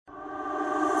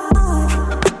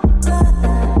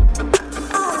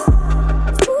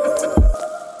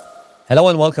Hello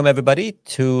and welcome everybody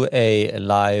to a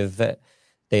live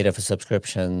Data for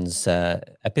Subscriptions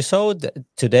episode.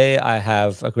 Today I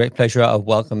have a great pleasure of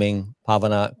welcoming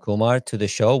Pavana Kumar to the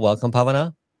show. Welcome,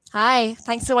 Pavana. Hi,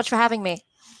 thanks so much for having me.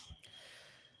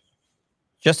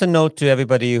 Just a note to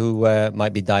everybody who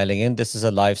might be dialing in, this is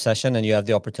a live session and you have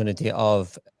the opportunity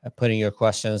of putting your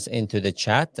questions into the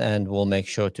chat, and we'll make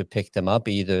sure to pick them up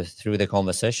either through the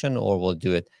conversation or we'll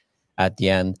do it at the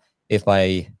end. If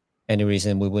by any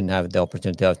reason we wouldn't have the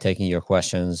opportunity of taking your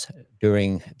questions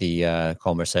during the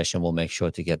conversation, we'll make sure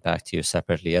to get back to you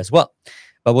separately as well.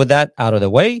 But with that out of the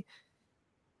way,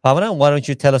 Pavana, why don't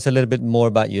you tell us a little bit more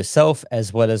about yourself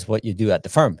as well as what you do at the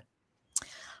firm?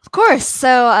 Of course. So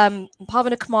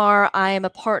Pavana Kumar, I am a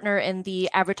partner in the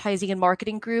advertising and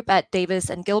marketing group at Davis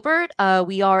and Gilbert.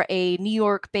 We are a New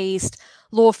York-based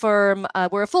law firm.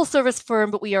 We're a full-service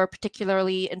firm, but we are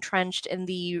particularly entrenched in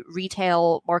the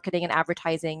retail, marketing, and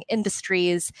advertising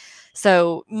industries.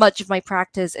 So much of my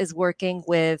practice is working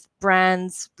with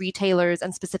brands, retailers,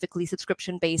 and specifically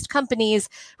subscription-based companies,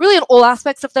 really in all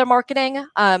aspects of their marketing.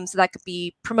 So that could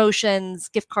be promotions,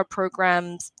 gift card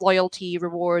programs, loyalty,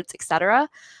 rewards, etc.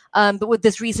 But with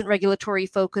this recent regulatory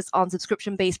focus on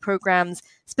subscription-based programs,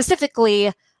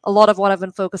 specifically, a lot of what I've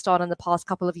been focused on in the past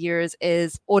couple of years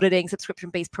is auditing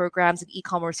subscription-based programs and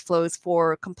e-commerce flows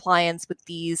for compliance with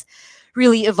these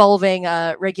really evolving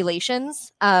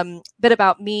regulations. Bit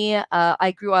about me,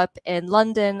 I grew up in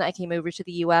London. I came over to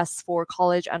the US for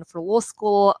college and for law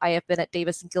school. I have been at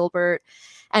Davis and Gilbert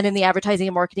and in the advertising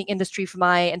and marketing industry for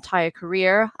my entire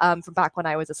career, from back when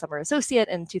I was a summer associate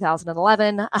in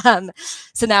 2011.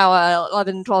 So now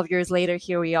 11, 12 years later,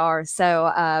 here we are. So,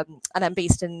 and I'm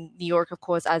based in New York, of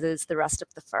course, as is the rest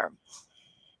of the firm.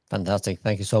 Fantastic.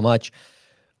 Thank you so much.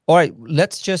 All right,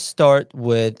 let's just start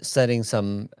with setting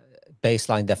some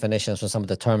baseline definitions for some of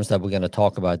the terms that we're going to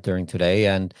talk about during today.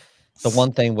 And so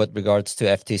one thing with regards to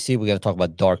FTC, we're going to talk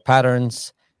about dark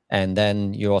patterns. And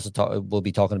then you also we'll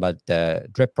be talking about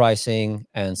drip pricing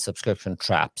and subscription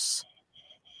traps.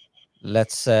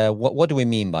 Let's, what do we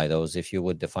mean by those, if you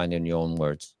would define in your own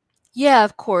words? Yeah,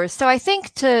 of course. So I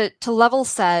think to level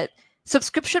set,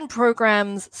 subscription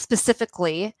programs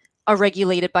specifically are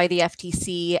regulated by the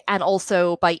FTC and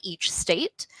also by each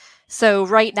state. So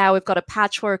right now we've got a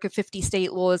patchwork of 50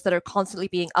 state laws that are constantly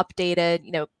being updated.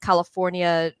 You know,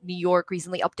 California, New York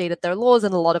recently updated their laws,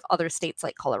 and a lot of other states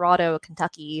like Colorado,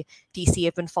 Kentucky, DC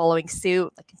have been following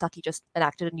suit. Like Kentucky just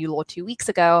enacted a new law 2 weeks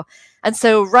ago. And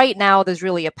so right now there's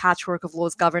really a patchwork of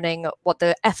laws governing what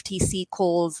the FTC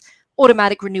calls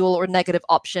automatic renewal or negative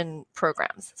option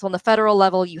programs. So on the federal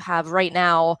level, you have right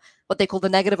now what they call the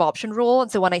negative option rule. And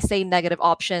so when I say negative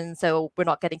option, so we're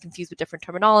not getting confused with different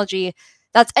terminology,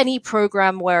 that's any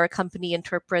program where a company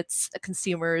interprets a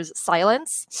consumer's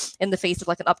silence in the face of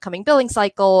like an upcoming billing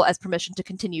cycle as permission to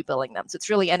continue billing them. So it's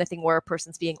really anything where a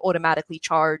person's being automatically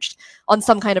charged on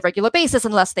some kind of regular basis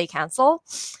unless they cancel.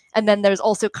 And then there's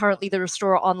also currently the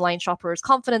Restore Online Shoppers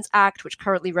Confidence Act, which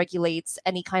currently regulates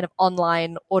any kind of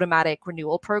online automatic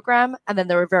renewal program. And then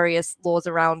there are various laws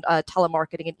around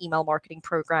telemarketing and email marketing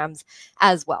programs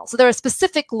as well. So there are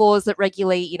specific laws that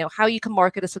regulate, you know, how you can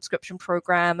market a subscription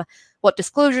program, what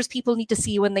disclosures people need to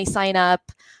see when they sign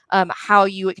up, how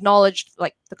you acknowledge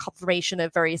like the confirmation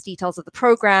of various details of the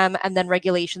program, and then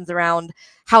regulations around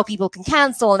how people can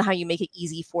cancel and how you make it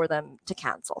easy for them to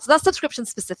cancel. So that's subscription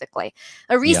specifically.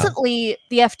 Recently,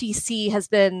 the FTC has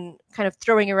been kind of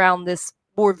throwing around this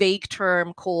more vague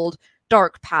term called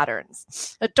dark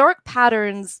patterns. Dark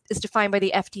patterns is defined by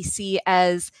the FTC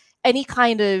as any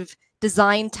kind of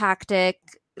design tactic,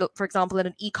 for example, in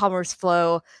an e-commerce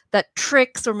flow, that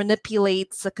tricks or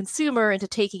manipulates a consumer into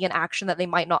taking an action that they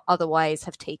might not otherwise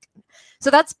have taken. So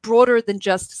that's broader than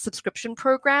just subscription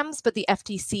programs, but the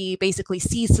FTC basically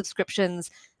sees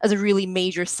subscriptions as a really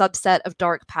major subset of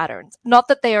dark patterns. Not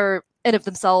that they are in of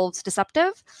themselves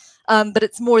deceptive, but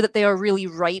it's more that they are really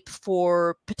ripe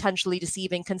for potentially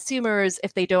deceiving consumers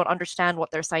if they don't understand what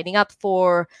they're signing up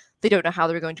for. They don't know how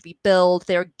they're going to be billed.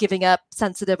 They're giving up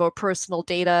sensitive or personal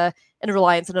data in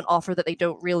reliance on an offer that they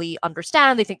don't really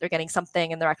understand. They think they're getting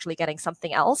something and they're actually getting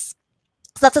something else.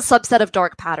 So that's a subset of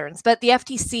dark patterns. But the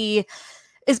FTC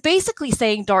is basically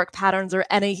saying dark patterns or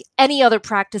any other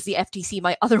practice the FTC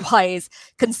might otherwise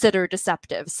consider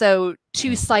deceptive. So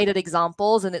two cited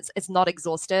examples, and it's not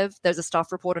exhaustive. There's a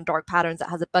staff report on dark patterns that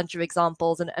has a bunch of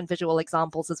examples and visual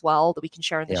examples as well that we can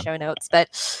share in the show notes. But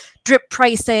drip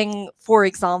pricing, for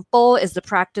example, is the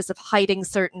practice of hiding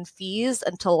certain fees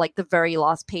until like the very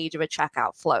last page of a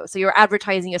checkout flow. So you're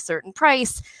advertising a certain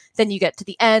price, then you get to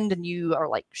the end and you are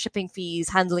like shipping fees,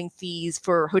 handling fees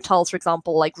for hotels, for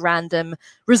example, like random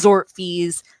resort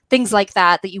fees things like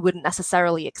that you wouldn't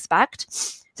necessarily expect.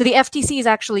 So the FTC has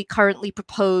actually currently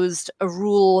proposed a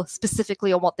rule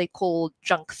specifically on what they call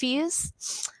junk fees.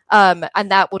 And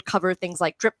that would cover things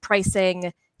like drip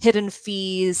pricing, hidden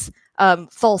fees,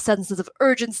 false senses of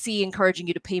urgency, encouraging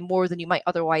you to pay more than you might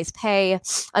otherwise pay,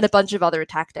 and a bunch of other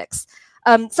tactics.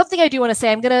 Something I do want to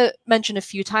say, I'm going to mention a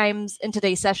few times in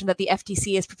today's session that the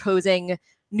FTC is proposing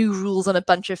new rules on a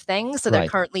bunch of things. So they're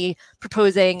currently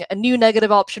proposing a new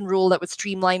negative option rule that would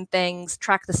streamline things,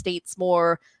 track the states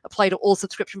more, apply to all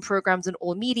subscription programs and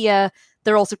all media.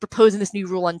 They're also proposing this new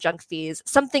rule on junk fees.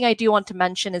 Something I do want to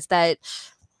mention is that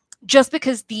just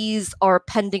because these are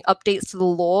pending updates to the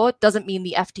law doesn't mean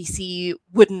the FTC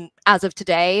wouldn't, as of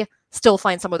today, still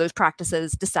find some of those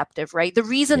practices deceptive, right? The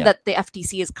reason that the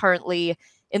FTC is currently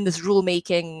in this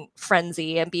rulemaking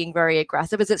frenzy and being very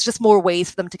aggressive is it's just more ways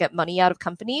for them to get money out of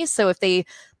companies. So if they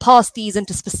pass these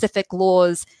into specific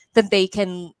laws, then they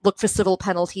can look for civil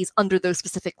penalties under those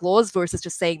specific laws versus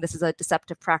just saying this is a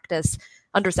deceptive practice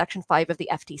under Section 5 of the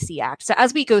FTC Act. So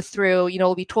as we go through,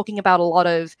 we'll be talking about a lot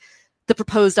of the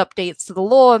proposed updates to the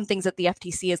law and things that the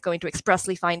FTC is going to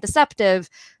expressly find deceptive.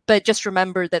 But just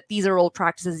remember that these are all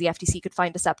practices the FTC could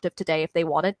find deceptive today if they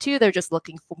wanted to. They're just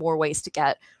looking for more ways to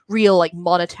get real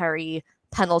monetary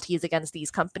penalties against these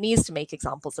companies to make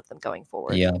examples of them going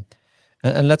forward. Yeah.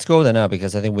 And let's go there now,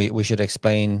 because I think we should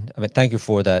explain. I mean, thank you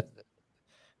for that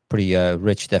pretty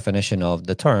rich definition of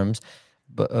the terms,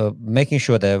 but making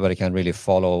sure that everybody can really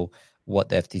follow what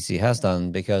the FTC has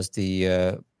done, because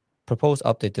the proposed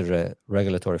update to the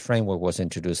regulatory framework was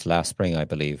introduced last spring, I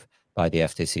believe, by the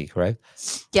FTC, correct?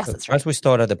 Yes, that's right. As we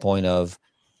start at the point of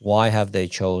why have they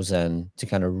chosen to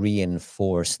kind of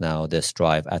reinforce now this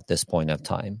drive at this point of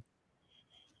time?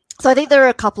 So I think there are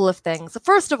a couple of things.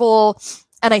 First of all,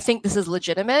 and I think this is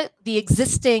legitimate, the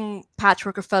existing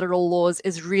patchwork of federal laws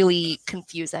is really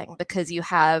confusing because you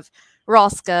have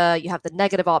ROSCA, you have the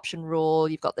negative option rule,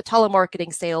 you've got the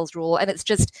telemarketing sales rule, and it's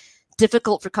just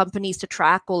difficult for companies to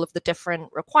track all of the different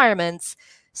requirements.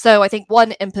 So I think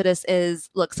one impetus is,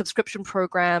 look, subscription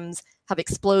programs have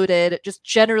exploded. Just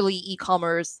generally,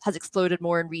 e-commerce has exploded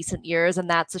more in recent years, and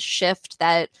that's a shift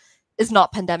that is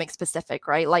not pandemic specific,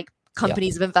 right? Like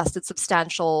companies have invested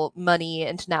substantial money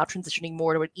into now transitioning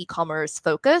more to an e-commerce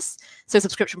focus. So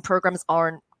subscription programs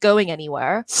aren't going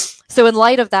anywhere. So in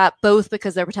light of that, both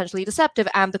because they're potentially deceptive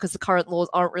and because the current laws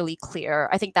aren't really clear,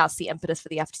 I think that's the impetus for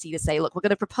the FTC to say, look, we're going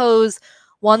to propose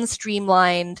one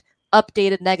streamlined,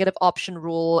 updated negative option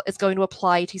rule. It's going to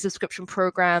apply to subscription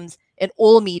programs in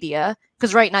all media,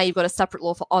 because right now you've got a separate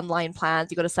law for online plans,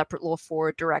 you've got a separate law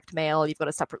for direct mail, you've got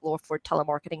a separate law for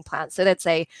telemarketing plans. So they'd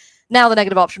say now the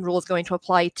negative option rule is going to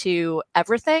apply to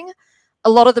everything. A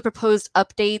lot of the proposed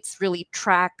updates really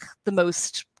track the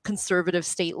most conservative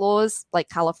state laws like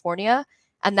California.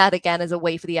 And that, again, is a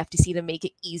way for the FTC to make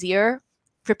it easier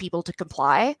for people to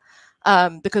comply.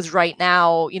 Because right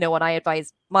now, when I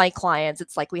advise my clients,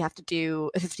 it's like we have to do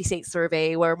a 50-state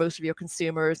survey where most of your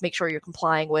consumers make sure you're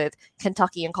complying with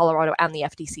Kentucky and Colorado and the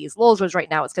FTC's laws, whereas right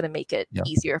now it's going to make it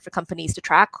easier for companies to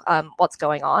track what's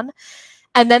going on.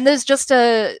 And then there's just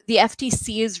the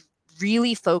FTC is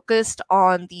really focused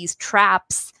on these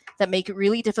traps that make it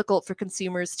really difficult for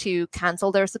consumers to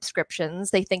cancel their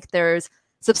subscriptions. They think there's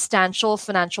substantial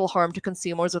financial harm to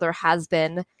consumers, or there has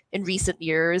been in recent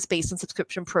years based on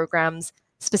subscription programs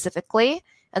specifically.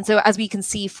 And so as we can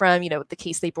see from, the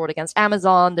case they brought against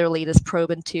Amazon, their latest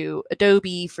probe into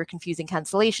Adobe for confusing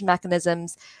cancellation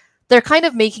mechanisms, they're kind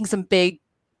of making some big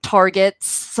targets,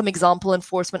 some example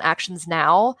enforcement actions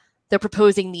now. They're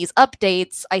proposing these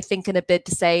updates, I think, in a bid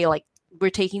to say, like, we're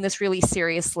taking this really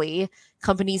seriously.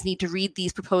 Companies need to read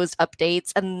these proposed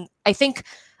updates. And I think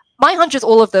my hunch is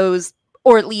all of those,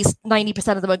 or at least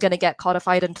 90% of them, are going to get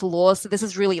codified into law. So this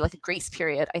is really like a grace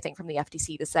period, I think, from the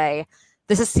FTC to say,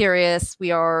 this is serious.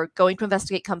 We are going to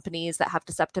investigate companies that have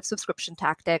deceptive subscription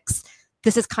tactics.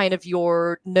 This is kind of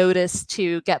your notice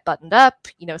to get buttoned up,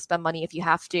 spend money if you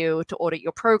have to audit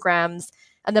your programs.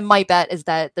 And then my bet is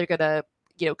that they're going to,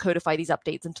 codify these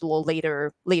updates into law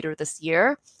later this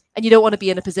year. And you don't want to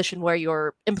be in a position where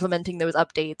you're implementing those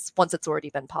updates once it's already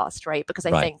been passed, right? Because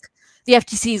I think the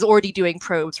FTC is already doing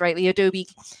probes, right? The Adobe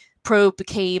probe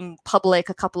became public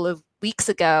a couple of weeks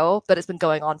ago, but it's been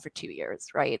going on for 2 years,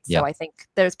 right? So I think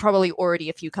there's probably already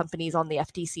a few companies on the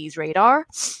FTC's radar,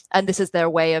 and this is their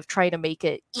way of trying to make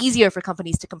it easier for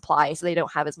companies to comply so they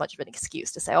don't have as much of an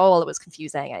excuse to say, oh, well, it was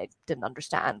confusing. I didn't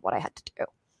understand what I had to do.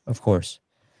 Of course.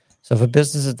 So for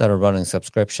businesses that are running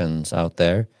subscriptions out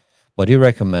there, what do you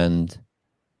recommend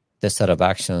this set of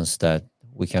actions that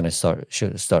we kind of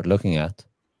should start looking at?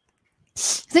 I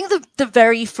think the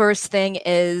very first thing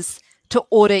is to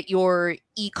audit your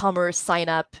e-commerce sign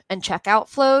up and checkout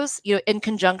flows, in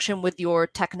conjunction with your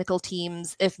technical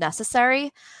teams if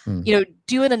necessary.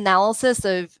 Do an analysis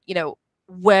of,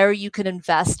 where you can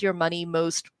invest your money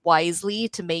most wisely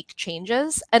to make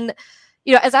changes. And,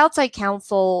 as outside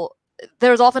counsel,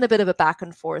 there's often a bit of a back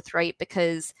and forth, right?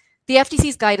 Because the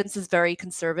FTC's guidance is very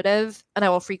conservative. And I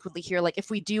will frequently hear, like, if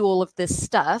we do all of this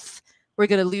stuff, we're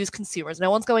going to lose consumers.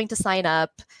 No one's going to sign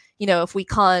up. If we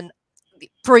can't,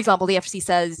 for example, the FTC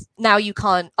says now you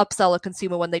can't upsell a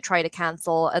consumer when they try to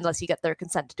cancel unless you get their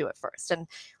consent to do it first. And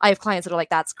I have clients that are like,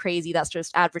 that's crazy. That's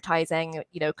just advertising.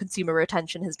 Consumer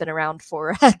retention has been around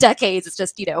for decades. It's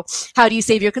just, how do you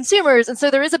save your consumers? And so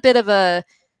there is a bit of a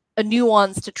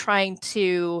nuance to trying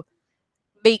to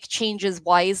make changes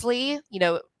wisely,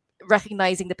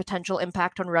 recognizing the potential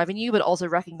impact on revenue, but also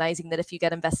recognizing that if you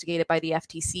get investigated by the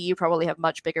FTC, you probably have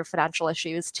much bigger financial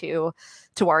issues to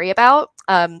worry about.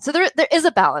 So there is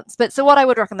a balance. But so what I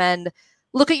would recommend,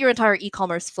 look at your entire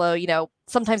e-commerce flow.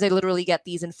 Sometimes I literally get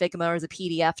these in Figma or as a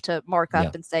PDF to mark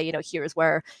up and say, here's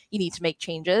where you need to make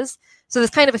changes. So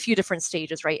there's kind of a few different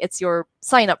stages, right? It's your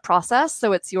sign up process.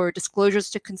 So it's your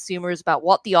disclosures to consumers about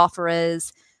what the offer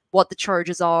is, what the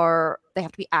charges are. They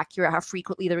have to be accurate, how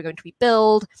frequently they're going to be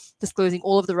billed, disclosing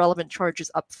all of the relevant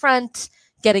charges up front,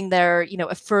 getting their,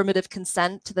 affirmative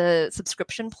consent to the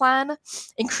subscription plan.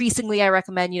 Increasingly, I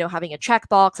recommend, having a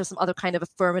checkbox or some other kind of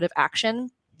affirmative action.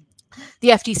 The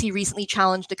FTC recently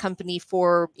challenged a company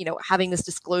for, having this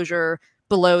disclosure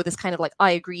below this kind of like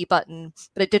I agree button,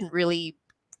 but it didn't really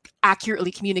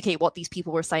accurately communicate what these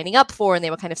people were signing up for, and they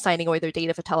were kind of signing away their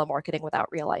data for telemarketing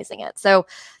without realizing it. So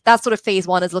that's sort of phase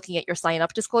one, is looking at your sign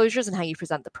up disclosures and how you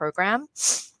present the program.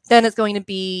 Then it's going to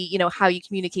be, how you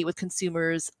communicate with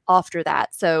consumers after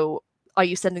that. So are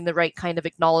you sending the right kind of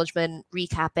acknowledgement,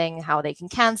 recapping how they can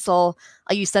cancel?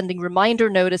 Are you sending reminder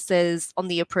notices on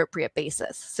the appropriate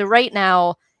basis? So right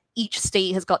now, each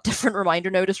state has got different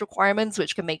reminder notice requirements,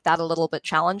 which can make that a little bit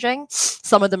challenging.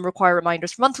 Some of them require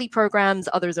reminders for monthly programs.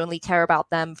 Others only care about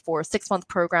them for 6-month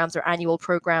programs or annual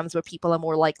programs where people are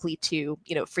more likely to,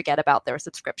 forget about their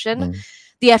subscription.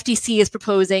 The FTC is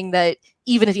proposing that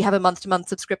even if you have a month-to-month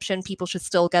subscription, people should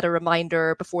still get a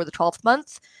reminder before the 12th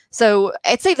month. So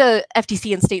I'd say the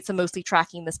FTC and states are mostly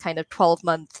tracking this kind of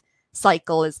 12-month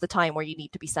cycle is the time where you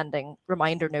need to be sending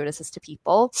reminder notices to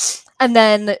people. And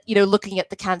then, looking at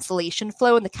the cancellation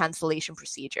flow and the cancellation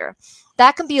procedure.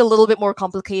 That can be a little bit more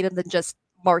complicated than just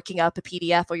marking up a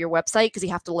PDF or your website, because you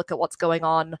have to look at what's going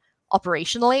on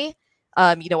operationally.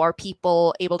 Are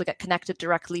people able to get connected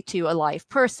directly to a live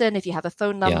person if you have a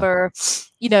phone number?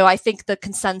 I think the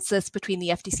consensus between the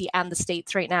FTC and the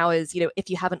states right now is, if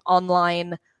you have an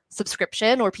online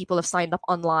subscription or people have signed up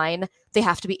online, they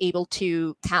have to be able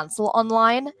to cancel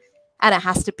online, and it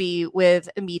has to be with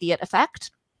immediate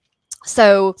effect.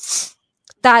 So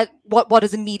that what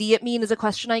does immediate mean is a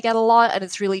question I get a lot, and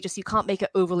it's really just, you can't make it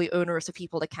overly onerous for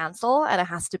people to cancel, and it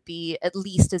has to be at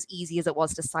least as easy as it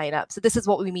was to sign up. So this is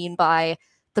what we mean by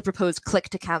the proposed click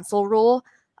to cancel rule,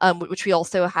 which we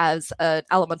also has an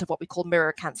element of what we call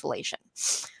mirror cancellation.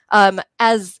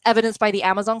 As evidenced by the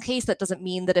Amazon case, that doesn't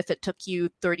mean that if it took you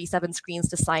 37 screens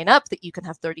to sign up, that you can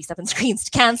have 37 screens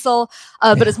to cancel.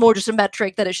 But it's more just a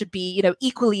metric that it should be,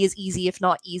 equally as easy, if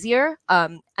not easier,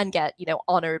 and get,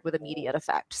 honored with immediate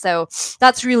effect. So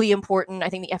that's really important. I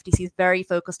think the FTC is very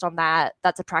focused on that.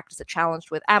 That's a practice that challenged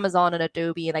with Amazon and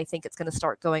Adobe, and I think it's going to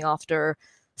start going after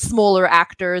smaller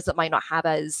actors that might not have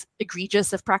as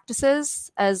egregious of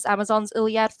practices as Amazon's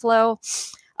Iliad flow.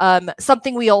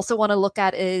 Something we also want to look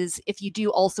at is if you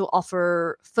do also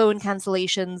offer phone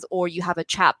cancellations, or you have a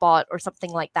chatbot or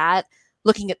something like that,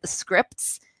 looking at the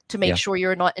scripts to make sure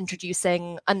you're not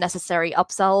introducing unnecessary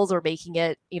upsells or making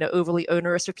it, overly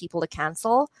onerous for people to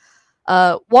cancel.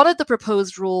 One of the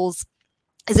proposed rules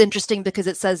is interesting because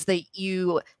it says that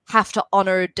you have to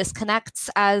honor disconnects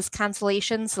as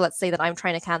cancellations. So let's say that I'm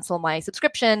trying to cancel my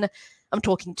subscription. I'm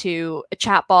talking to a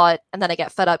chatbot, and then I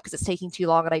get fed up because it's taking too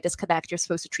long and I disconnect. You're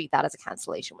supposed to treat that as a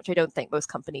cancellation, which I don't think most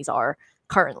companies are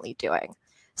currently doing.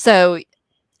 So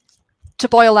to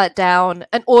boil that down,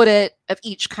 an audit of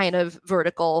each kind of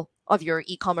vertical of your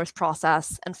e-commerce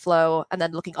process and flow, and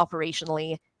then looking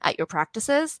operationally at your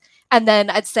practices. And then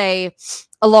I'd say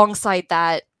alongside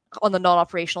that, on the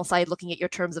non-operational side, looking at your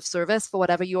terms of service for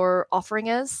whatever your offering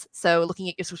is. So looking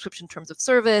at your subscription terms of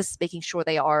service, making sure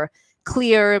they are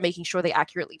clear, making sure they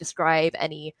accurately describe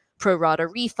any pro rata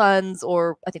refunds,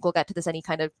 or I think we'll get to this, any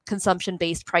kind of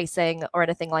consumption-based pricing or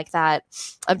anything like that,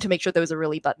 to make sure those are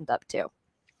really buttoned up too.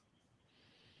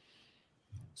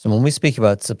 So when we speak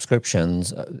about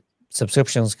subscriptions,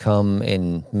 subscriptions come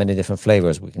in many different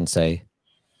flavors, we can say.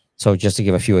 So just to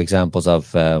give a few examples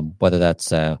of whether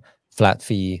that's flat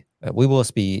fee, we will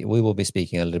be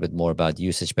speaking a little bit more about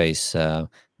usage-based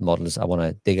models. I want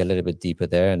to dig a little bit deeper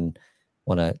there and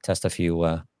want to test a few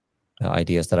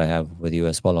ideas that I have with you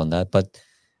as well on that. But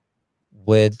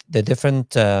with the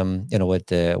different, with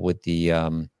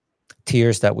the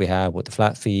tiers that we have, with the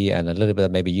flat fee and a little bit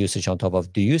of maybe usage on top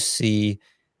of, do you see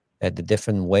the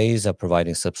different ways of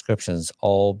providing subscriptions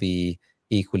all be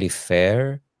equally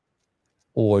fair,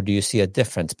 or do you see a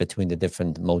difference between the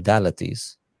different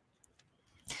modalities?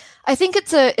 I think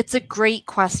it's a great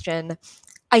question.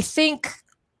 I think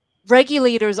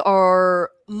regulators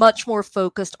are much more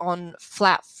focused on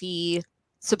flat fee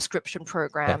subscription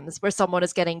programs where someone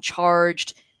is getting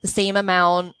charged the same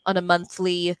amount on a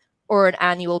monthly or an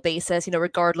annual basis,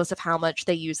 regardless of how much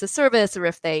they use the service or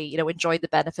if they, enjoy the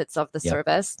benefits of the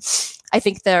service. I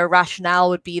think their rationale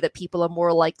would be that people are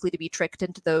more likely to be tricked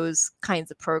into those kinds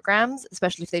of programs,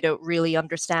 especially if they don't really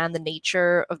understand the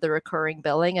nature of the recurring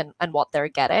billing and what they're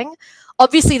getting.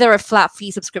 Obviously, there are flat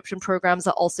fee subscription programs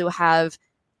that also have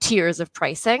tiers of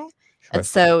pricing. Sure. And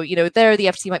so, there the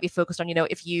FTC might be focused on,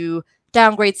 if you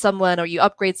downgrade someone or you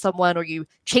upgrade someone or you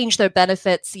change their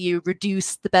benefits, you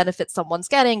reduce the benefits someone's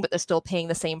getting, but they're still paying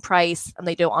the same price and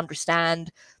they don't understand.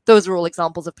 Those are all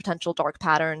examples of potential dark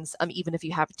patterns, even if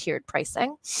you have tiered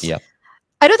pricing. Yeah.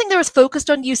 I don't think they're as focused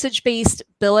on usage-based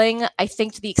billing. I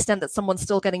think to the extent that someone's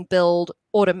still getting billed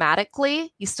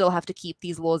automatically, you still have to keep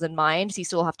these laws in mind. So you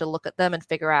still have to look at them and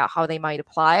figure out how they might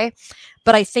apply.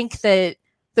 But I think that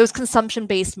those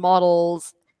consumption-based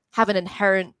models have an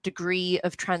inherent degree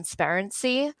of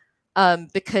transparency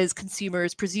because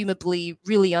consumers presumably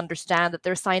really understand that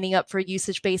they're signing up for a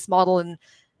usage-based model and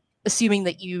assuming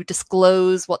that you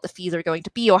disclose what the fees are going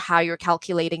to be or how you're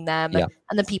calculating them. Yeah.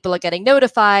 And then people are getting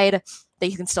notified.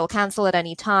 They can still cancel at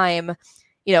any time.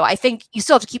 I think you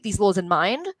still have to keep these laws in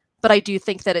mind, but I do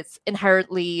think that it's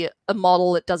inherently a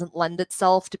model that doesn't lend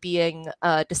itself to being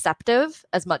deceptive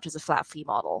as much as a flat fee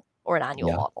model or an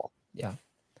annual model. Yeah.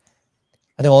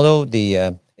 I think although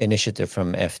the initiative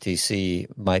from FTC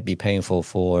might be painful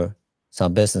for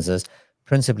some businesses,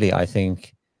 principally, I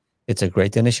think it's a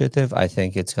great initiative. I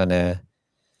think it's going to,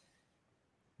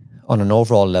 on an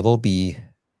overall level, be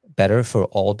better for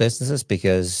all businesses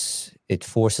because it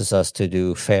forces us to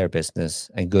do fair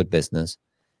business and good business.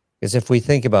 Because if we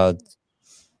think about,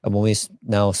 when we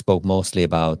now spoke mostly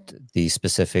about the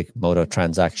specific mode of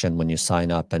transaction when you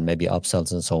sign up and maybe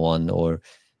upsells and so on, or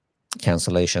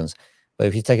cancellations. But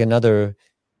if you take another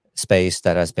space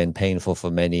that has been painful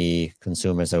for many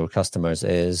consumers or customers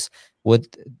is with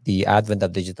the advent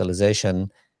of digitalization,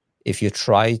 if you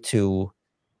try to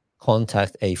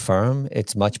contact a firm,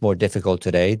 it's much more difficult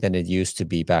today than it used to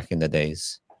be back in the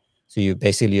days. So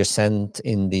you're sent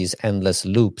in these endless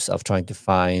loops of trying to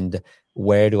find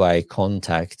where do I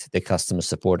contact the customer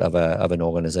support of an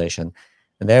organization.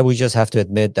 And there we just have to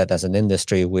admit that as an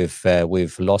industry,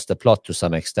 we've lost the plot to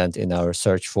some extent in our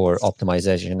search for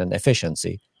optimization and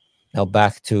efficiency. Now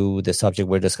back to the subject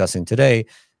we're discussing today,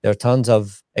 there are tons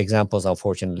of examples,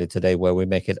 unfortunately, today where we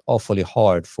make it awfully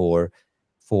hard for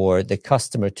the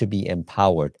customer to be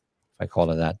empowered, if I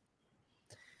call it that.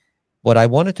 What I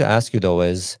wanted to ask you, though,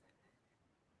 is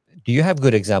do you have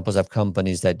good examples of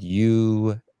companies that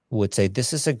you would say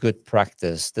this is a good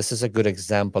practice, this is a good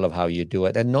example of how you do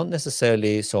it, and not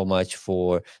necessarily so much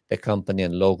for the company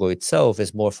and logo itself,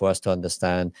 it's more for us to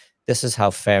understand this is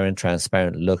how fair and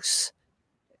transparent looks,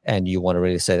 and you want to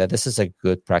really say that this is a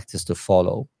good practice to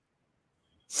follow?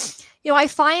 I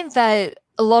find that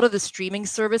a lot of the streaming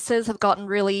services have gotten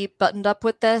really buttoned up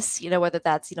with this, whether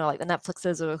that's, like the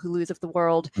Netflixes or Hulus of the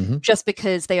world, just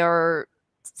because they are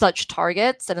such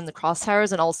targets and in the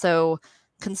crosshairs, and also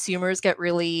consumers get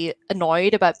really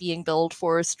annoyed about being billed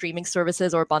for streaming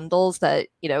services or bundles that,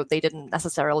 they didn't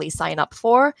necessarily sign up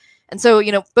for. And so,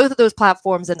 both of those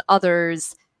platforms and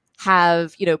others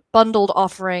have, bundled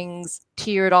offerings,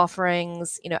 tiered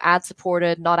offerings, ad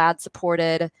supported, not ad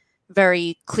supported,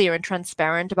 very clear and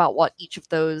transparent about what each of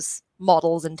those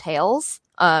models entails,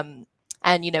 and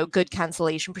good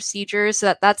cancellation procedures.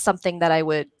 So that's something that I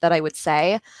would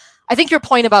say. I think your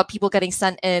point about people getting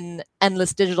sent in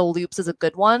endless digital loops is a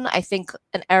good one. I think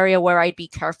an area where I'd be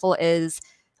careful is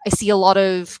I see a lot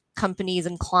of companies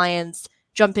and clients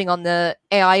jumping on the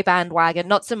AI bandwagon,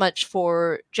 not so much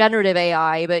for generative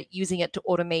AI, but using it to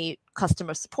automate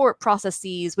customer support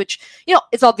processes, which,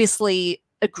 is obviously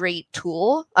a great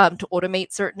tool to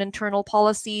automate certain internal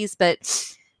policies, but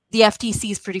the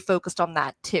FTC is pretty focused on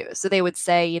that too. So they would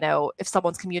say, if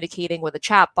someone's communicating with a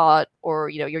chatbot or,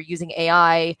 you're using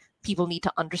AI people need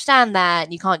to understand that,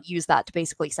 and you can't use that to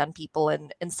basically send people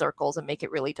in circles and make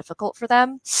it really difficult for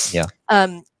them. Yeah.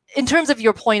 In terms of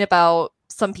your point about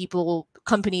some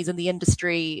companies in the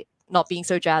industry not being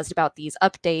so jazzed about these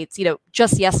updates,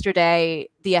 just yesterday,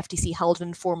 the FTC held an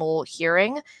informal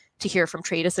hearing to hear from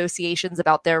trade associations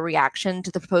about their reaction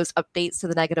to the proposed updates to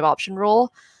the negative option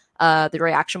rule. The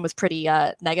reaction was pretty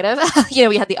negative.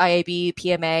 We had the IAB,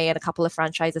 PMA, and a couple of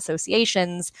franchise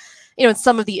associations. And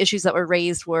some of the issues that were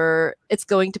raised were it's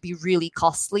going to be really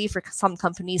costly for some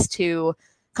companies to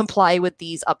comply with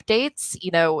these updates,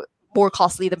 more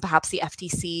costly than perhaps the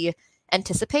FTC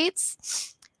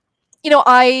anticipates.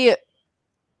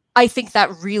 I think that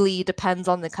really depends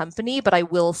on the company, but I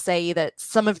will say that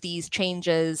some of these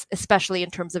changes, especially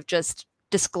in terms of just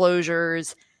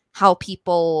disclosures, how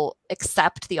people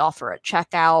accept the offer at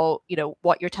checkout,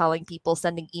 what you're telling people,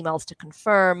 sending emails to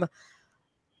confirm.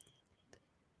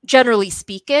 Generally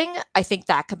speaking, I think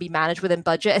that can be managed within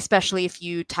budget, especially if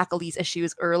you tackle these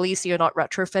issues early, so you're not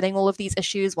retrofitting all of these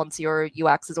issues once your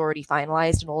UX is already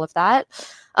finalized and all of that.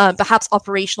 Perhaps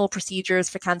operational procedures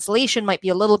for cancellation might be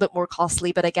a little bit more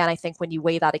costly, but again, I think when you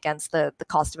weigh that against the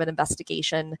cost of an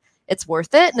investigation, it's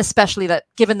worth it. And especially that,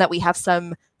 given that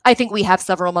I think we have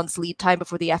several months lead time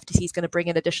before the FTC is going to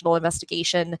bring an additional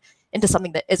investigation into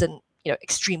something that isn't,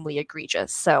 extremely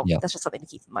egregious. So That's just something to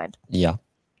keep in mind. Yeah.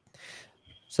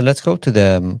 So let's go to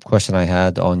the question I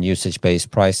had on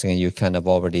usage-based pricing, and you kind of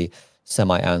already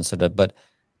semi-answered it. But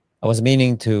I was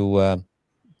meaning to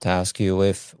ask you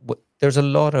if there's a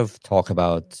lot of talk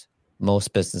about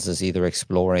most businesses either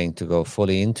exploring to go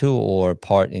fully into or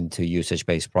part into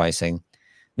usage-based pricing.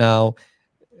 Now,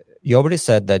 you already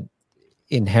said that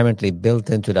inherently built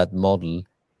into that model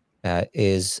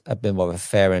is a bit more of a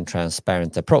fair and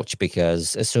transparent approach,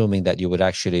 because assuming that you would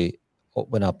actually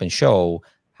open up and show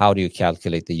how do you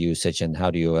calculate the usage and how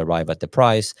do you arrive at the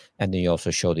price, and then you also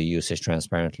show the usage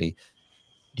transparently.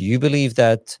 Do you believe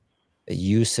that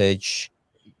usage,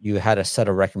 you had a set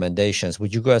of recommendations?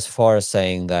 Would you go as far as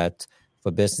saying that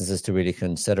for businesses to really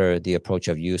consider the approach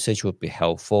of usage would be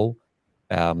helpful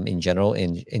in general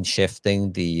in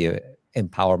shifting the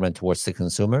empowerment towards the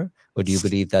consumer? Or do you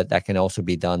believe that that can also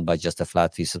be done by just a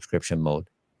flat fee subscription mode?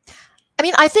 I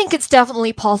mean, I think it's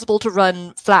definitely possible to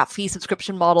run flat fee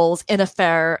subscription models in a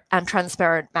fair and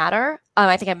transparent manner.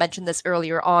 I think I mentioned this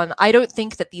earlier on. I don't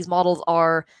think that these models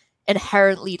are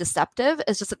inherently deceptive.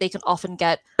 It's just that they can often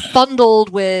get bundled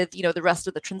with, the rest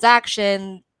of the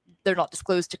transaction. They're not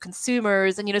disclosed to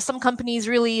consumers. And, some companies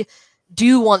really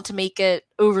do want to make it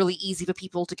overly easy for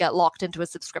people to get locked into a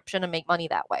subscription and make money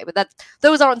that way. But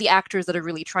those aren't the actors that are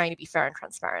really trying to be fair and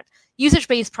transparent.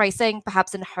 Usage-based pricing,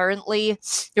 perhaps inherently,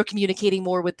 you're communicating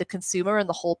more with the consumer, and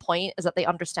the whole point is that they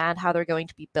understand how they're going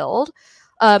to be billed.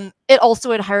 It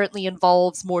also inherently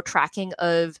involves more tracking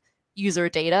of user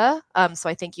data. So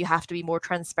I think you have to be more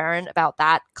transparent about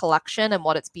that collection and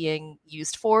what it's being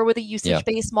used for with a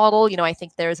usage-based model. I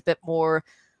think there's a bit more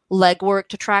legwork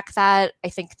to track that. I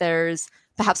think there's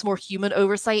perhaps more human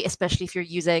oversight, especially if you're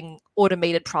using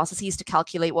automated processes to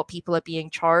calculate what people are being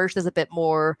charged. There's a bit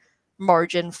more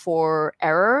margin for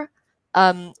error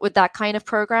with that kind of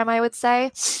program, I would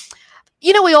say.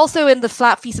 We also, in the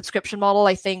flat fee subscription model,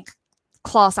 I think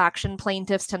class action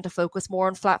plaintiffs tend to focus more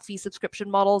on flat fee subscription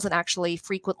models. And actually,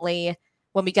 frequently,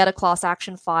 when we get a class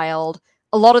action filed,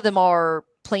 a lot of them are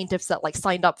plaintiffs that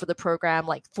signed up for the program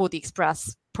for the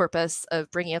express purpose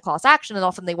of bringing a class action, and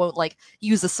often they won't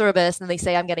use the service, and they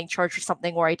say I'm getting charged for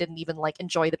something where I didn't even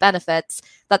enjoy the benefits.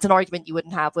 That's an argument you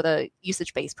wouldn't have with a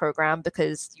usage-based program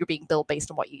because you're being billed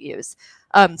based on what you use.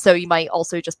 So you might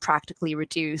also just practically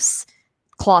reduce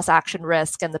class action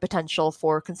risk and the potential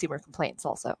for consumer complaints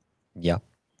also. Yeah.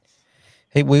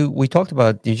 Hey, we talked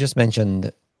about, you just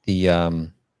mentioned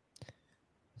the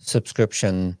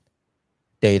subscription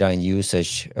data and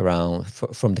usage around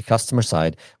from the customer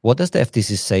side. What does the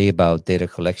FTC say about data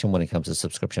collection when it comes to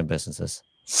subscription businesses?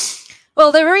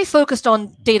 Well, they're very focused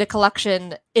on data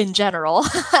collection in general.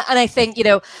 And I think,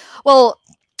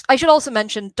 I should also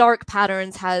mention dark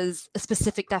patterns has a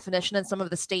specific definition in some of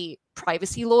the state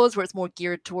privacy laws where it's more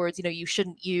geared towards, you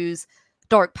shouldn't use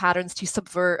dark patterns to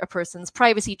subvert a person's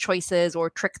privacy choices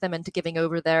or trick them into giving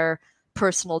over their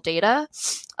personal data.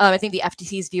 I think the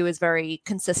FTC's view is very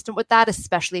consistent with that,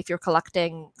 especially if you're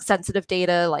collecting sensitive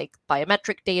data like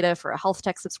biometric data for a health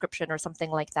tech subscription or something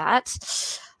like that.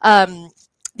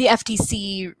 The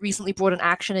FTC recently brought an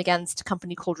action against a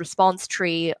company called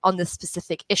ResponseTree on this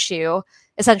specific issue,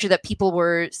 essentially that people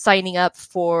were signing up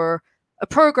for a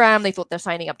program. They thought they're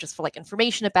signing up just for like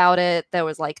information about it. There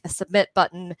was like a submit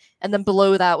button. And then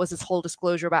below that was this whole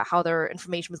disclosure about how their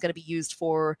information was going to be used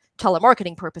for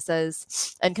telemarketing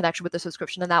purposes in connection with the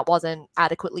subscription. And that wasn't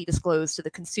adequately disclosed to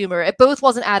the consumer. It both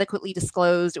wasn't adequately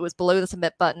disclosed. It was below the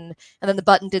submit button. And then the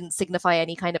button didn't signify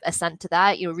any kind of assent to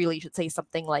that. You really should say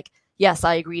something like, yes,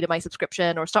 I agree to my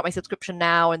subscription, or start my subscription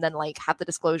now, and then like have the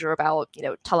disclosure about,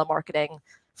 telemarketing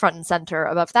front and center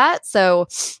above that. So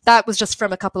that was just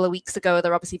from a couple of weeks ago.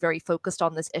 They're obviously very focused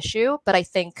on this issue, but I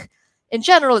think in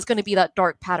general, it's going to be that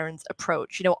dark patterns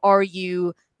approach. Are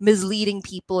you misleading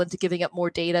people into giving up more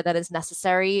data that is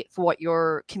necessary for what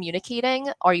you're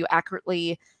communicating? Are you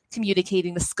accurately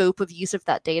communicating the scope of use of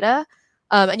that data?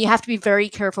 And you have to be very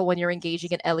careful when you're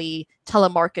engaging in LE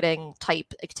telemarketing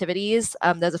type activities.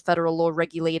 There's a federal law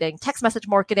regulating text message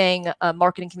marketing,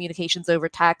 marketing communications over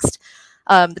text.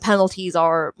 The penalties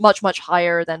are much, much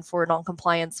higher than for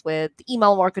non-compliance with the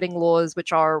email marketing laws,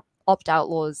 which are opt-out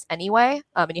laws anyway.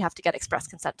 And you have to get express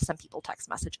consent to send people text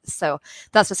messages. So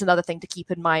that's just another thing to keep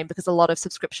in mind, because a lot of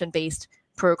subscription-based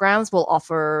programs will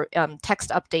offer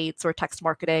text updates or text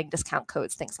marketing, discount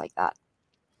codes, things like that.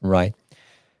 Right.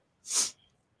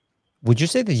 Would you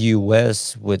say the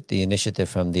US, with the initiative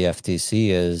from the FTC,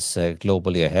 is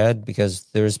globally ahead? Because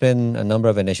there's been a number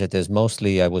of initiatives,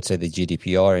 mostly I would say the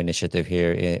GDPR initiative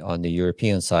here on the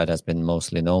European side has been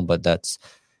mostly known, but that's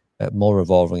more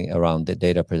revolving around the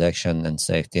data protection and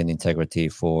safety and integrity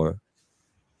for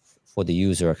the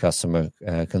user or customer,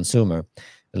 consumer,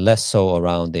 less so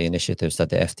around the initiatives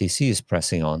that the FTC is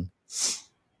pressing on.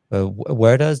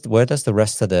 Where does the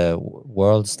rest of the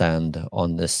world stand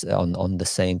on this, on the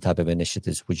same type of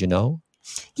initiatives? Would you know?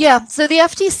 Yeah, so the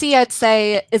FTC, I'd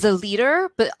say, is a leader,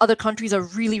 but other countries are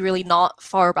really, really not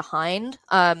far behind.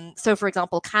 So, for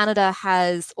example, Canada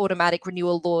has automatic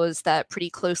renewal laws that pretty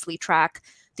closely track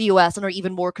the US and are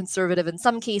even more conservative in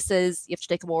some cases. You have to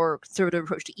take a more conservative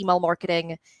approach to email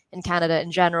marketing in Canada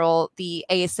in general. The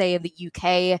ASA in the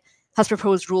UK has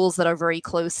proposed rules that are very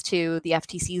close to the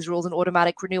FTC's rules on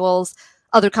automatic renewals.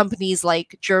 Other companies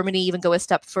like Germany even go a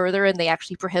step further, and they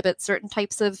actually prohibit certain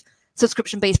types of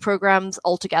subscription-based programs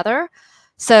altogether.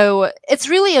 So it's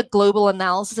really a global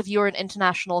analysis. If you're an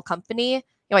international company,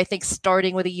 I think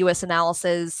starting with a US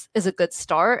analysis is a good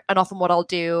start. And often what I'll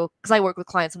do, because I work with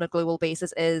clients on a global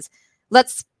basis, is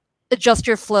let's adjust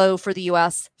your flow for the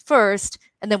US first,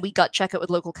 and then we gut check it with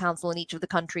local counsel in each of the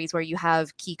countries where you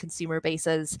have key consumer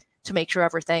bases to make sure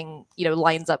everything,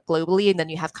 lines up globally, and then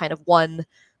you have kind of one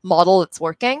model that's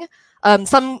working.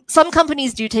 Some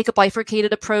companies do take a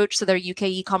bifurcated approach, so their UK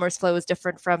e-commerce flow is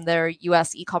different from their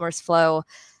US e-commerce flow.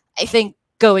 I think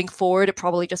going forward, it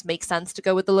probably just makes sense to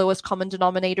go with the lowest common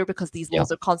denominator, because these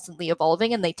laws are constantly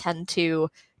evolving and they tend to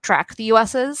track the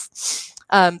US's.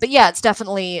 But yeah, it's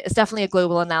definitely a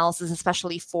global analysis,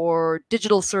 especially for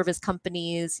digital service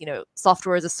companies,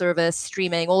 software as a service,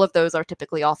 streaming, all of those are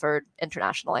typically offered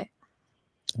internationally.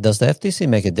 Does the FTC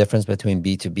make a difference between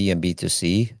B2B and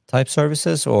B2C type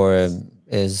services, or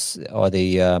are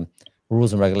the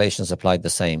rules and regulations applied the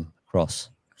same across?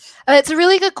 It's a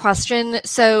really good question.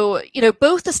 So,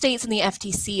 both the states and the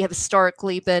FTC have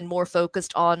historically been more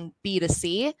focused on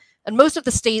B2C. And most of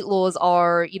the state laws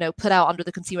are, put out under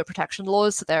the consumer protection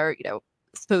laws. So they're,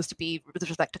 supposed to be with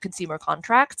respect to consumer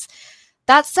contracts.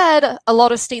 That said, a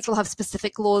lot of states will have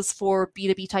specific laws for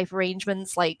B2B type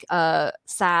arrangements like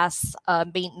SaaS,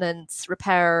 maintenance,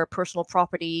 repair, personal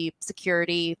property,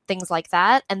 security, things like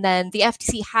that. And then the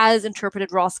FTC has interpreted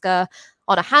ROSCA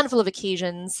on a handful of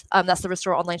occasions, that's the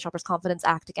Restore Online Shoppers Confidence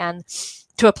Act again,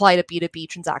 to apply to B2B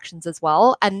transactions as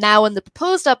well. And now in the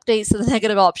proposed updates to the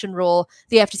negative option rule,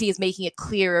 the FTC is making it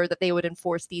clearer that they would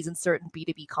enforce these in certain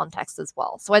B2B contexts as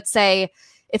well. So I'd say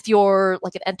if you're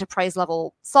like an enterprise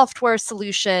level software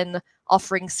solution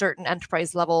offering certain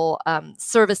enterprise level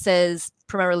services,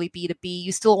 primarily B2B,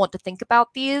 you still want to think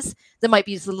about these. There might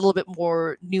be just a little bit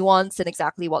more nuance in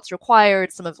exactly what's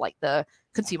required. Some of like the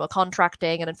consumer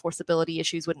contracting and enforceability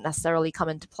issues wouldn't necessarily come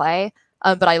into play.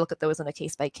 But I look at those on a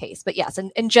case by case. But yes,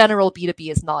 in general,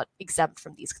 B2B is not exempt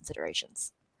from these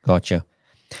considerations. Gotcha.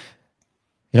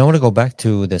 I want to go back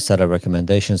to the set of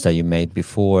recommendations that you made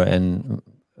before. And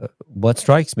what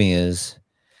strikes me is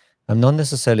I'm not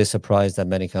necessarily surprised that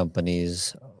many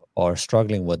companies are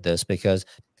struggling with this, because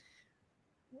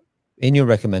in your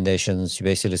recommendations, you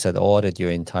basically said audit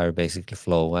your entire basically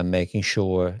flow and making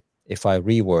sure, if I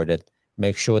reword it,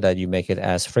 make sure that you make it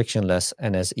as frictionless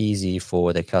and as easy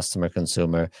for the customer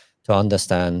consumer to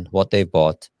understand what they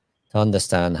bought, to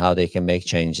understand how they can make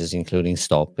changes, including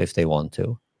stop if they want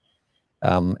to.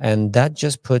 And that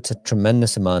just puts a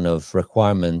tremendous amount of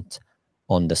requirement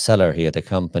on the seller here, the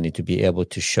company, to be able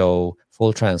to show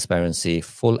full transparency,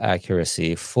 full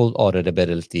accuracy, full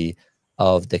auditability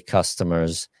of the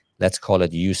customer's, let's call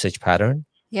it, usage pattern.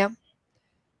 Yeah.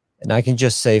 And I can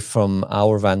just say from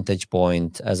our vantage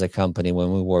point as a company,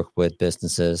 when we work with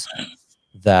businesses,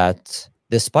 that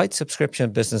despite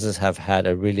subscription businesses have had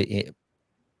a really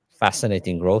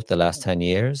fascinating growth the last 10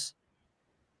 years,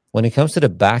 when it comes to the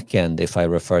back end, if I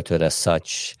refer to it as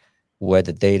such, where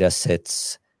the data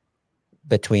sits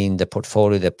between the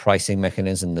portfolio, the pricing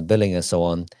mechanism, the billing, and so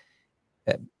on,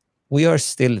 we are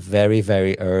still very,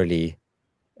 very early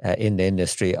in the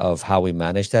industry of how we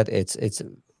manage that. It's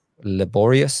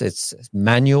laborious, it's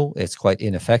manual, it's quite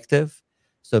ineffective.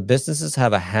 So businesses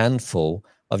have a handful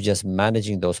of just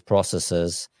managing those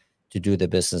processes to do the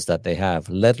business that they have,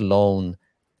 let alone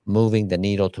moving the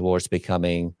needle towards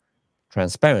becoming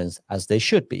transparent as they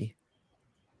should be.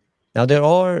 Now, there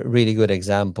are really good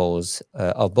examples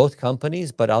of both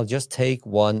companies, but I'll just take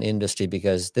one industry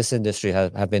because this industry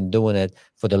have been doing it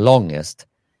for the longest.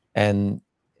 And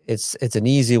it's an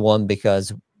easy one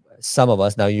because some of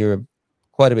us, now you're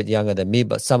quite a bit younger than me,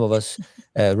 but some of us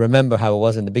remember how it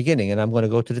was in the beginning. And I'm going to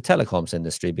go to the telecoms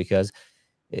industry because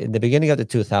in the beginning of the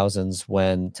 2000s,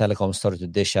 when telecoms started to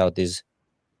dish out these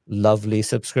lovely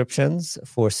subscriptions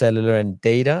for cellular and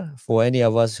data, for any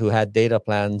of us who had data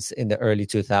plans in the early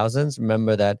 2000s,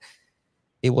 remember that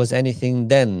it was anything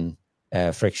then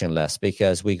frictionless,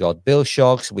 because we got bill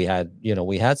shocks. We had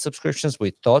subscriptions.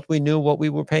 We thought we knew what we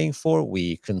were paying for.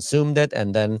 We consumed it,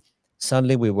 and then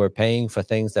suddenly we were paying for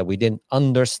things that we didn't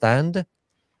understand.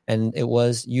 And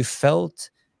you felt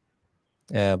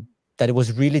that it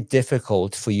was really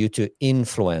difficult for you to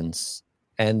influence.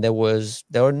 And there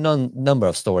are a number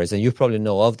of stories, and you probably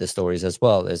know of the stories as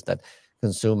well, is that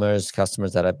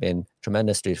customers that have been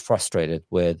tremendously frustrated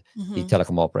with the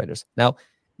telecom operators. Now,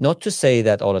 not to say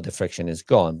that all of the friction is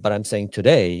gone, but I'm saying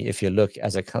today, if you look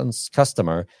as a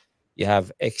customer, you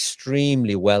have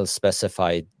extremely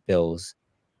well-specified bills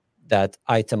that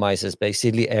itemizes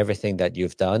basically everything that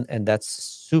you've done, and that's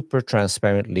super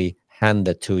transparently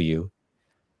handed to you.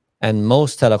 And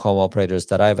most telecom operators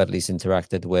that I've at least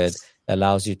interacted with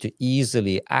allows you to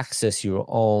easily access your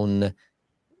own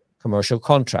commercial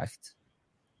contract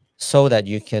so that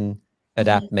you can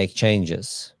adapt, make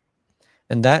changes.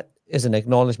 And that is an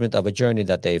acknowledgement of a journey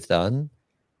that they've done.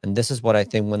 And this is what I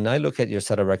think, when I look at your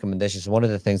set of recommendations, one of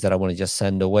the things that I want to just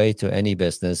send away to any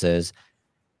business is,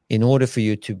 in order for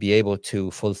you to be able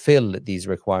to fulfill these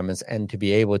requirements and to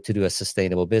be able to do a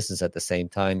sustainable business at the same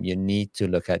time, you need to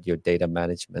look at your data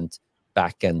management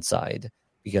back-end side.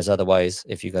 Because otherwise,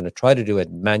 if you're going to try to do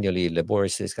it manually,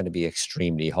 laboriously, it's going to be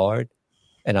extremely hard.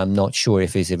 And I'm not sure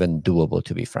if it's even doable,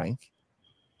 to be frank.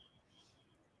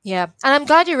 Yeah. And I'm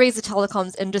glad you raised the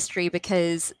telecoms industry,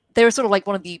 because they're sort of like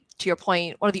to your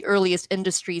point, one of the earliest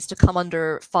industries to come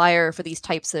under fire for these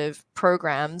types of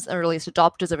programs, and earliest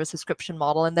adopters of a subscription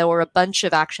model. And there were a bunch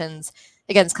of actions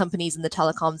against companies in the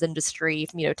telecoms industry,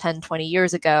 10, 20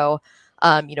 years ago,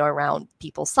 around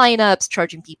people signups,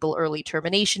 charging people early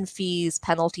termination fees,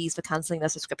 penalties for canceling their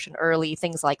subscription early,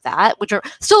 things like that, which are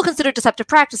still considered deceptive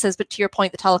practices. But to your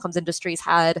point, the telecoms industry's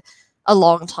had a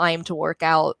long time to work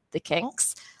out the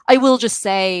kinks. I will just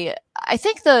say, I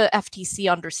think the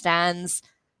FTC understands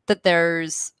that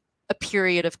there's a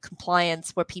period of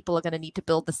compliance where people are going to need to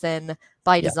build this in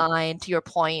by design. To your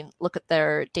point, look at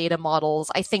their data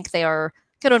models. I think they are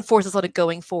going to enforce this on a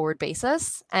going forward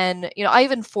basis. And,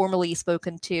 I've informally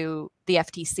spoken to the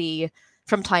FTC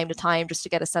from time to time just to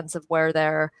get a sense of where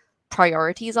their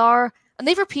priorities are. And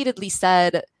they've repeatedly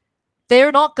said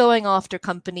they're not going after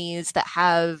companies that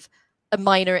have a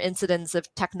minor incidence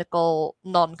of technical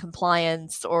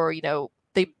non-compliance, or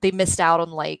they missed out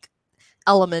on like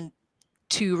element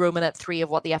 2 Romanet 3 of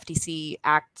what the FTC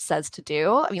Act says to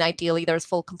do. I mean, ideally there's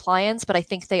full compliance, but I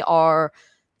think they are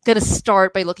going to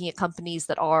start by looking at companies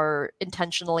that are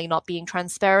intentionally not being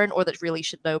transparent, or that really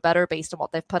should know better based on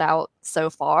what they've put out so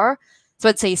far. So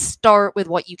I'd say start with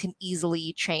what you can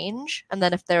easily change, and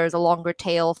then if there's a longer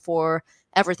tail for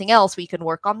everything else, we can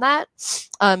work on that.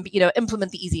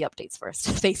 Implement the easy updates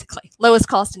first, basically. Lowest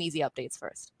cost and easy updates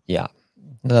first. Yeah,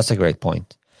 that's a great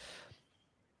point.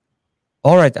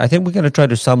 All right, I think we're going to try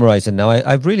to summarize it now.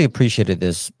 I've really appreciated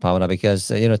this, Paula, because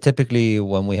typically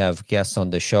when we have guests on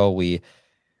the show, we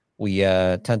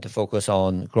tend to focus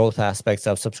on growth aspects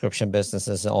of subscription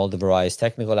businesses and all the various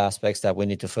technical aspects that we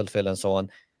need to fulfill and so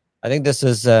on. I think this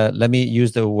is, let me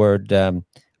use the word,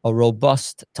 a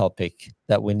robust topic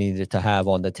that we needed to have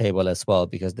on the table as well,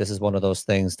 because this is one of those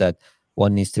things that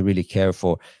one needs to really care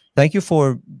for. Thank you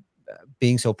for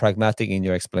being so pragmatic in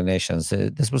your explanations.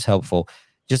 This was helpful.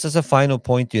 Just as a final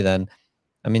point to you then,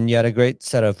 I mean, you had a great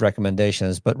set of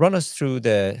recommendations, but run us through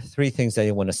the 3 things that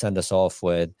you want to send us off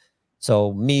with.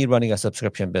 So me running a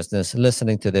subscription business,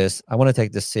 listening to this, I want to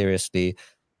take this seriously.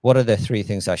 What are the 3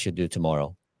 things I should do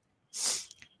tomorrow?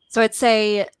 So I'd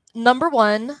say, number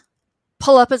 1,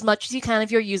 pull up as much as you can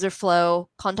of your user flow,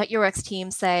 contact your UX team,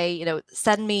 say,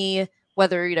 send me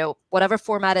whether, whatever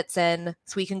format it's in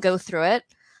so we can go through it.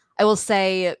 I will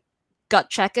say, gut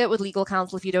check it with legal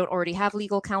counsel if you don't already have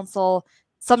legal counsel.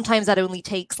 Sometimes that only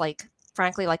takes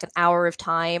frankly, an hour of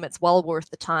time. It's well worth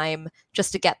the time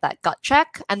just to get that gut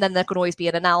check. And then there can always be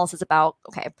an analysis about,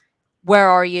 okay, where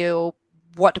are you?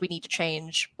 What do we need to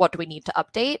change? What do we need to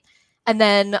update? And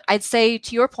then I'd say,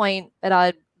 to your point, that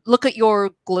I'd look at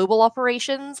your global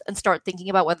operations and start thinking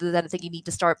about whether there's anything you need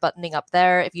to start buttoning up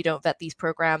there. If you don't vet these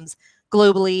programs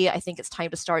globally, I think it's time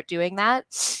to start doing that.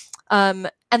 And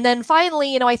then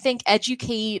finally, I think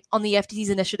educate on the FTC's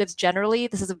initiatives generally.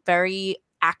 This is a very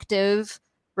active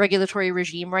regulatory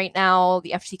regime right now.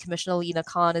 The FTC Commissioner, Lena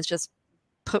Khan, is just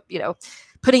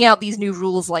putting out these new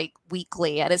rules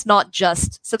weekly. And it's not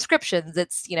just subscriptions.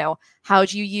 It's, how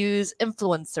do you use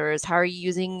influencers? How are you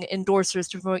using endorsers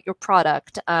to promote your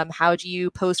product? How do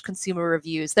you post consumer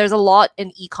reviews? There's a lot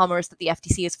in e-commerce that the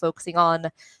FTC is focusing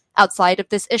on outside of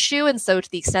this issue. And so to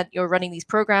the extent you're running these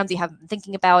programs, you haven't been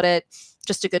thinking about it,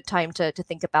 just a good time to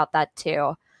think about that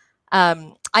too.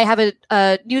 I have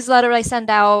a newsletter I send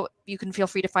out. You can feel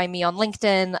free to find me on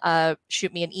LinkedIn,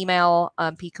 shoot me an email,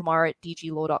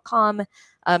 pkumar@dglaw.com,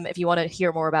 if you want to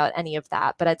hear more about any of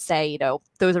that. But I'd say,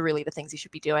 those are really the things you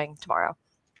should be doing tomorrow.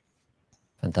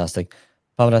 Fantastic.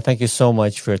 Pamela, thank you so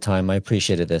much for your time. I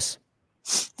appreciated this.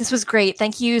 This was great.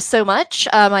 Thank you so much.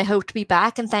 I hope to be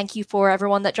back, and thank you for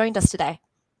everyone that joined us today.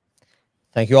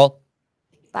 Thank you all.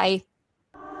 Bye.